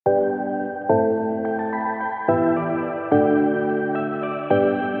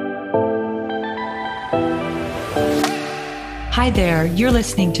Hi there. You're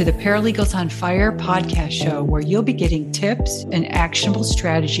listening to the Paralegals on Fire podcast show, where you'll be getting tips and actionable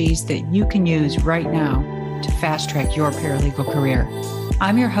strategies that you can use right now to fast track your paralegal career.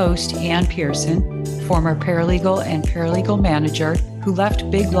 I'm your host, Ann Pearson, former paralegal and paralegal manager who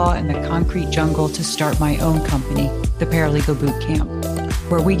left big law in the concrete jungle to start my own company, the Paralegal Boot Camp,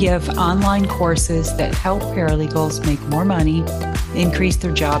 where we give online courses that help paralegals make more money, increase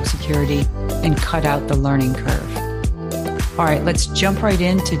their job security, and cut out the learning curve. All right, let's jump right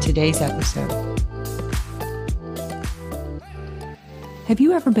into today's episode. Have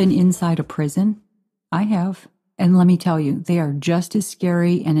you ever been inside a prison? I have. And let me tell you, they are just as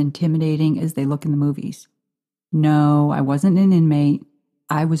scary and intimidating as they look in the movies. No, I wasn't an inmate.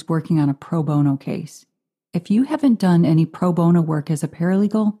 I was working on a pro bono case. If you haven't done any pro bono work as a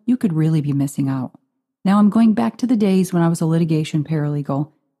paralegal, you could really be missing out. Now I'm going back to the days when I was a litigation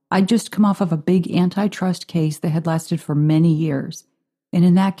paralegal. I'd just come off of a big antitrust case that had lasted for many years. And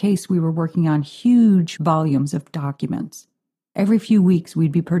in that case, we were working on huge volumes of documents. Every few weeks,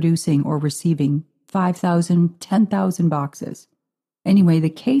 we'd be producing or receiving 5,000, 10,000 boxes. Anyway, the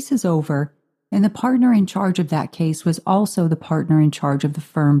case is over, and the partner in charge of that case was also the partner in charge of the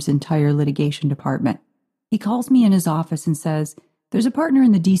firm's entire litigation department. He calls me in his office and says, "There's a partner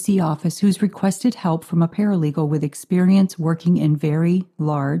in the DC office who's requested help from a paralegal with experience working in very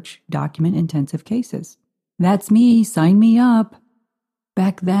large, document-intensive cases." That's me, sign me up.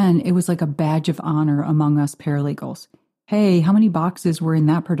 Back then, it was like a badge of honor among us paralegals. Hey, how many boxes were in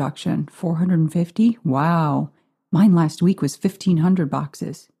that production? 450? Wow. Mine last week was 1,500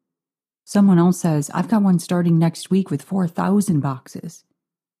 boxes. Someone else says, "I've got one starting next week with 4,000 boxes.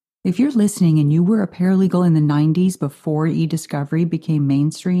 If you're listening and you were a paralegal in the 90s before e-discovery became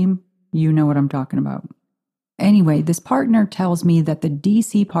mainstream, you know what I'm talking about. Anyway, this partner tells me that the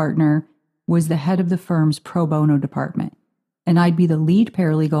DC partner was the head of the firm's pro bono department, and I'd be the lead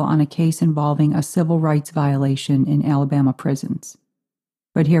paralegal on a case involving a civil rights violation in Alabama prisons.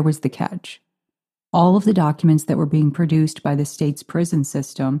 But here was the catch. All of the documents that were being produced by the state's prison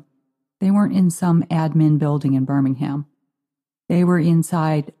system, they weren't in some admin building in Birmingham. They were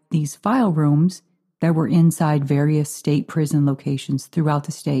inside these file rooms that were inside various state prison locations throughout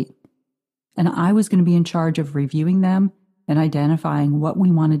the state. And I was going to be in charge of reviewing them and identifying what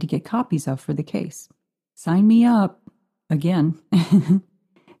we wanted to get copies of for the case. Sign me up. Again.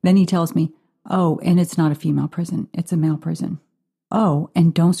 Then he tells me, "Oh, and it's not a female prison. It's a male prison. Oh,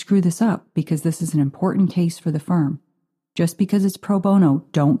 and don't screw this up because this is an important case for the firm. Just because it's pro bono,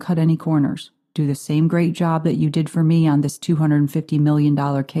 don't cut any corners. Do the same great job that you did for me on this $250 million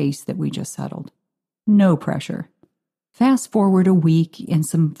case that we just settled." No pressure. Fast forward a week and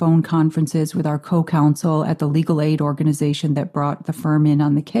some phone conferences with our co-counsel at the legal aid organization that brought the firm in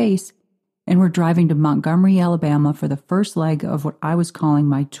on the case, and we're driving to Montgomery, Alabama for the first leg of what I was calling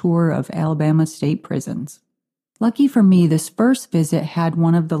my tour of Alabama state prisons. Lucky for me, this first visit had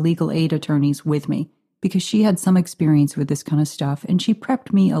one of the legal aid attorneys with me because she had some experience with this kind of stuff, and she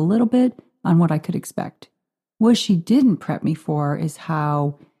prepped me a little bit on what I could expect. What she didn't prep me for is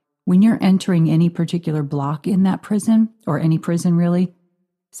how, when you're entering any particular block in that prison, or any prison really,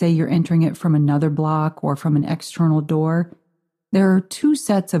 say you're entering it from another block or from an external door, there are two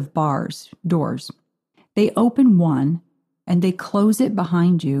sets of doors. They open one, and they close it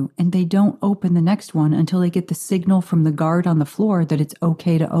behind you, and they don't open the next one until they get the signal from the guard on the floor that it's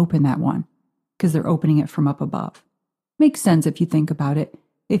okay to open that one, because they're opening it from up above. Makes sense if you think about it.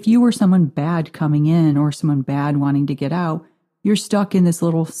 If you were someone bad coming in or someone bad wanting to get out, you're stuck in this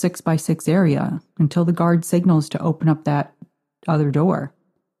little 6x6 area until the guard signals to open up that other door.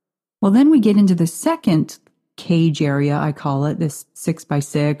 Well, then we get into the second cage area, I call it, this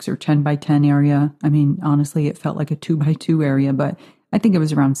 6x6 or 10x10 area. I mean, honestly, it felt like a 2x2 area, but I think it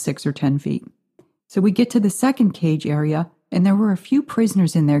was around 6 or 10 feet. So we get to the second cage area, and there were a few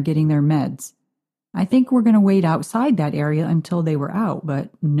prisoners in there getting their meds. I think we're going to wait outside that area until they were out, but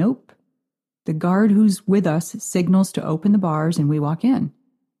nope. The guard who's with us signals to open the bars and we walk in,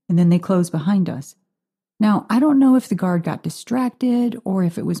 and then they close behind us. Now, I don't know if the guard got distracted or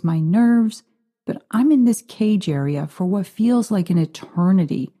if it was my nerves, but I'm in this cage area for what feels like an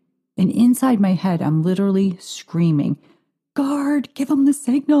eternity, and inside my head, I'm literally screaming, "Guard, give them the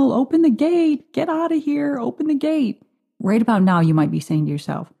signal, open the gate, get out of here, open the gate." Right about now, you might be saying to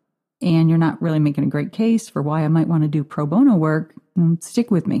yourself, "And you're not really making a great case for why I might want to do pro bono work."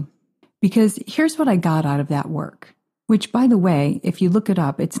 Stick with me. Because here's what I got out of that work. Which, by the way, if you look it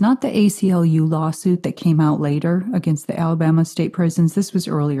up, it's not the ACLU lawsuit that came out later against the Alabama state prisons. This was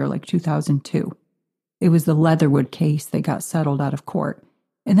earlier, like 2002. It was the Leatherwood case that got settled out of court.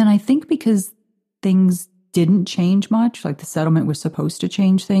 And then I think because things didn't change much, like the settlement was supposed to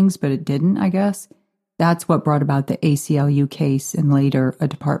change things, but it didn't, I guess. That's what brought about the ACLU case and later a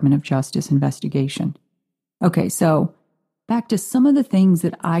Department of Justice investigation. Okay, so back to some of the things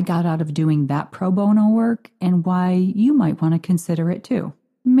that I got out of doing that pro bono work and why you might want to consider it too.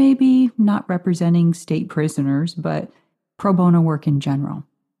 Maybe not representing state prisoners, but pro bono work in general.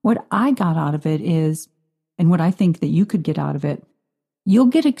 What I got out of it is, and what I think that you could get out of it, you'll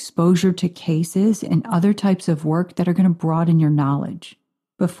get exposure to cases and other types of work that are going to broaden your knowledge.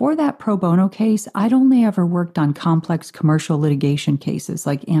 Before that pro bono case, I'd only ever worked on complex commercial litigation cases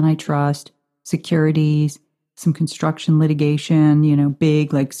like antitrust, securities, some construction litigation,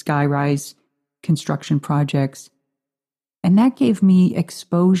 big like skyrise construction projects. And that gave me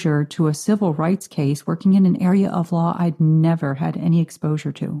exposure to a civil rights case working in an area of law I'd never had any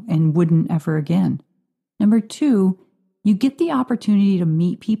exposure to and wouldn't ever again. Number 2, you get the opportunity to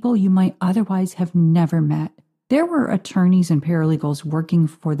meet people you might otherwise have never met. There were attorneys and paralegals working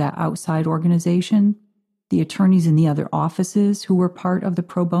for that outside organization, the attorneys in the other offices who were part of the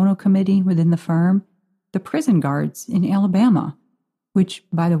pro bono committee within the firm, the prison guards in Alabama, which,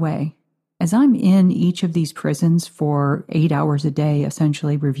 by the way, as I'm in each of these prisons for 8 hours a day,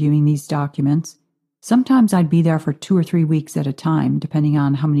 essentially reviewing these documents, sometimes I'd be there for 2 or 3 weeks at a time, depending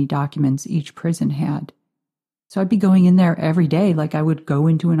on how many documents each prison had. So I'd be going in there every day like I would go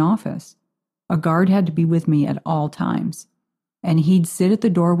into an office. A guard had to be with me at all times. And he'd sit at the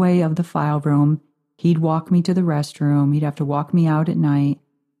doorway of the file room. He'd walk me to the restroom. He'd have to walk me out at night.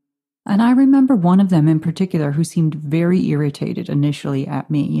 And I remember one of them in particular who seemed very irritated initially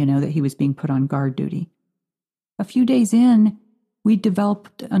at me, that he was being put on guard duty. A few days in, we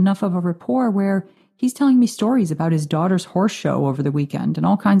developed enough of a rapport where he's telling me stories about his daughter's horse show over the weekend and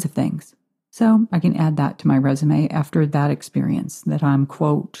all kinds of things. So I can add that to my resume after that experience, that I'm,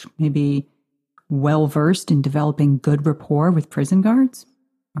 quote, maybe well-versed in developing good rapport with prison guards?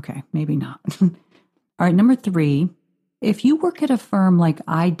 Okay, maybe not. All right, number 3, if you work at a firm like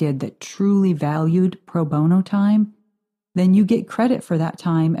I did that truly valued pro bono time, then you get credit for that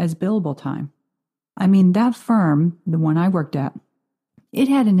time as billable time. I mean, that firm, the one I worked at, it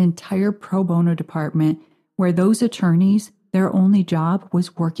had an entire pro bono department where those attorneys, their only job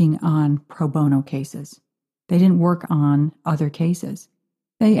was working on pro bono cases. They didn't work on other cases.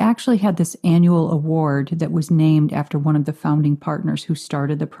 They actually had this annual award that was named after one of the founding partners who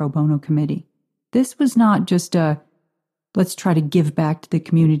started the pro bono committee. This was not just a, let's try to give back to the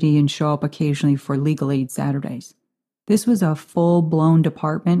community and show up occasionally for legal aid Saturdays. This was a full-blown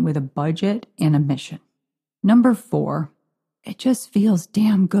department with a budget and a mission. Number 4, it just feels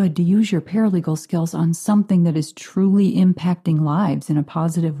damn good to use your paralegal skills on something that is truly impacting lives in a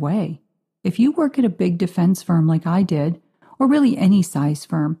positive way. If you work at a big defense firm like I did, or really any size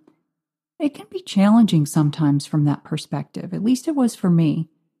firm, it can be challenging sometimes from that perspective. At least it was for me.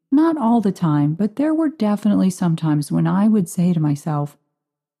 Not all the time, but there were definitely some times when I would say to myself,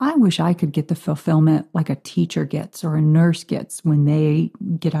 I wish I could get the fulfillment like a teacher gets or a nurse gets when they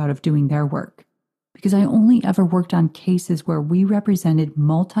get out of doing their work. Because I only ever worked on cases where we represented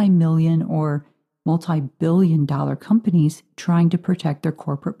multi-million or multi-billion-dollar companies trying to protect their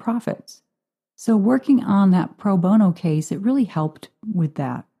corporate profits. So working on that pro bono case, it really helped with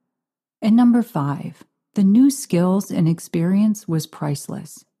that. And number 5, the new skills and experience was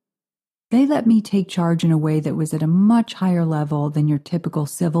priceless. They let me take charge in a way that was at a much higher level than your typical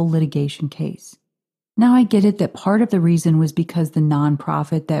civil litigation case. Now I get it that part of the reason was because the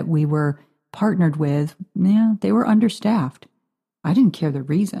nonprofit that we were partnered with, they were understaffed. I didn't care the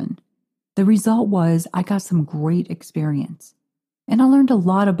reason. The result was I got some great experience. And I learned a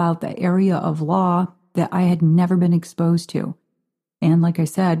lot about the area of law that I had never been exposed to. And like I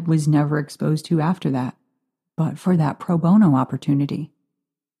said, was never exposed to after that, but for that pro bono opportunity.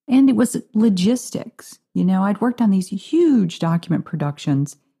 And it was logistics. I'd worked on these huge document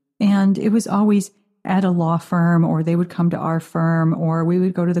productions, and it was always at a law firm, or they would come to our firm, or we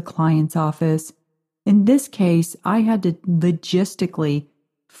would go to the client's office. In this case, I had to logistically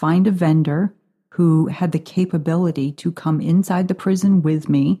find a vendor who had the capability to come inside the prison with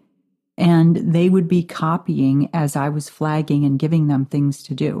me, and they would be copying as I was flagging and giving them things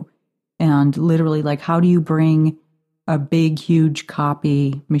to do. And literally, like, how do you bring a big, huge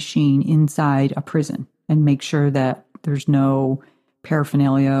copy machine inside a prison and make sure that there's no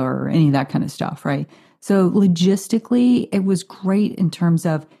paraphernalia or any of that kind of stuff, right? So logistically, it was great in terms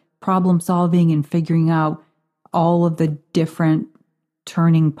of problem solving and figuring out all of the different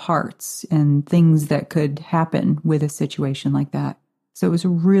turning parts and things that could happen with a situation like that. So it was a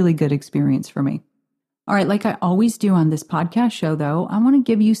really good experience for me. All right, like I always do on this podcast show, though, I want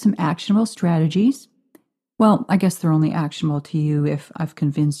to give you some actionable strategies. Well, I guess they're only actionable to you if I've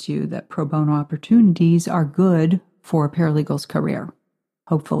convinced you that pro bono opportunities are good for a paralegal's career.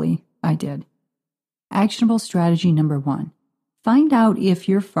 Hopefully, I did. Actionable strategy number 1. Find out if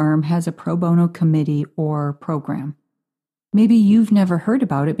your firm has a pro bono committee or program. Maybe you've never heard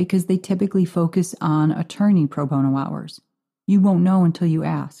about it because they typically focus on attorney pro bono hours. You won't know until you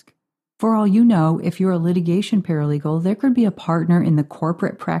ask. For all you know, if you're a litigation paralegal, there could be a partner in the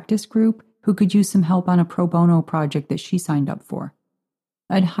corporate practice group who could use some help on a pro bono project that she signed up for.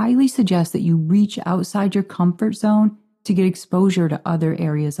 I'd highly suggest that you reach outside your comfort zone to get exposure to other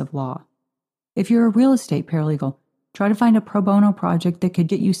areas of law. If you're a real estate paralegal, try to find a pro bono project that could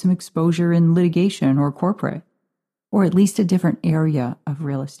get you some exposure in litigation or corporate, or at least a different area of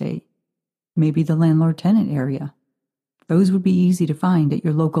real estate. Maybe the landlord-tenant area. Those would be easy to find at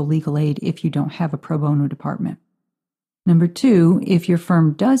your local legal aid if you don't have a pro bono department. Number 2, if your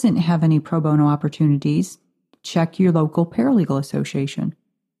firm doesn't have any pro bono opportunities, check your local paralegal association.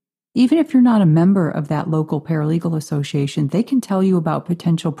 Even if you're not a member of that local paralegal association, they can tell you about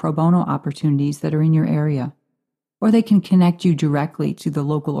potential pro bono opportunities that are in your area, or they can connect you directly to the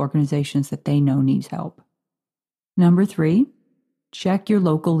local organizations that they know needs help. Number 3, check your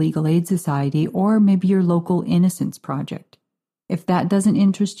local legal aid society or maybe your local innocence project. If that doesn't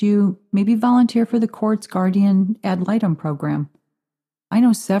interest you, maybe volunteer for the court's guardian ad litem program. I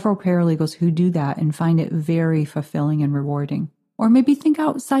know several paralegals who do that and find it very fulfilling and rewarding. Or maybe think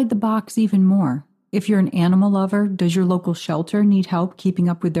outside the box even more. If you're an animal lover, does your local shelter need help keeping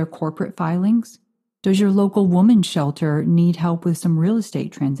up with their corporate filings? Does your local women's shelter need help with some real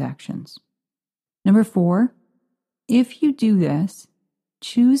estate transactions? Number 4, if you do this,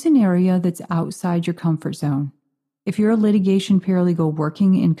 choose an area that's outside your comfort zone. If you're a litigation paralegal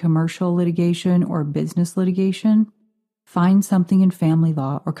working in commercial litigation or business litigation, find something in family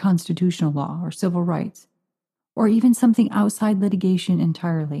law or constitutional law or civil rights, or even something outside litigation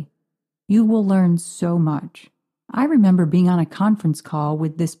entirely. You will learn so much. I remember being on a conference call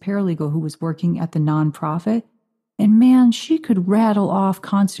with this paralegal who was working at the nonprofit, and man, she could rattle off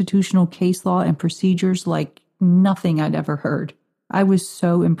constitutional case law and procedures like nothing I'd ever heard. I was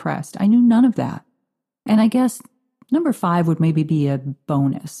so impressed. I knew none of that. And I guess number 5 would maybe be a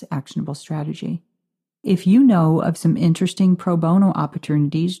bonus actionable strategy. If you know of some interesting pro bono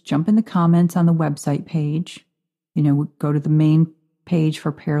opportunities, jump in the comments on the website page. Go to the main page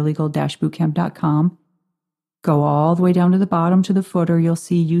for paralegal-bootcamp.com. Go all the way down to the bottom to the footer. You'll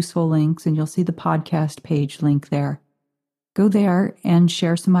see useful links and you'll see the podcast page link there. Go there and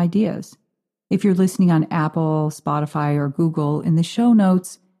share some ideas. If you're listening on Apple, Spotify, or Google, in the show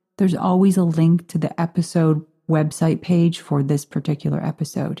notes, there's always a link to the episode website page for this particular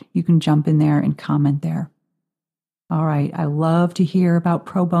episode. You can jump in there and comment there. All right, I love to hear about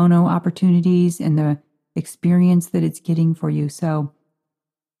pro bono opportunities and the experience that it's getting for you. So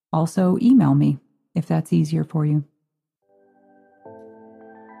also email me if that's easier for you.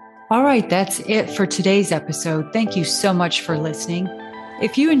 All right, that's it for today's episode. Thank you so much for listening.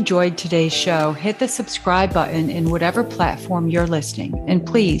 If you enjoyed today's show, hit the subscribe button in whatever platform you're listening. And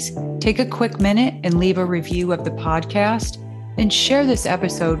please take a quick minute and leave a review of the podcast and share this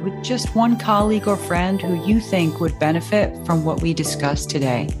episode with just one colleague or friend who you think would benefit from what we discussed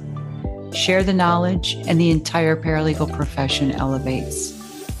today. Share the knowledge and the entire paralegal profession elevates.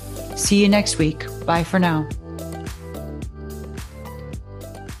 See you next week. Bye for now.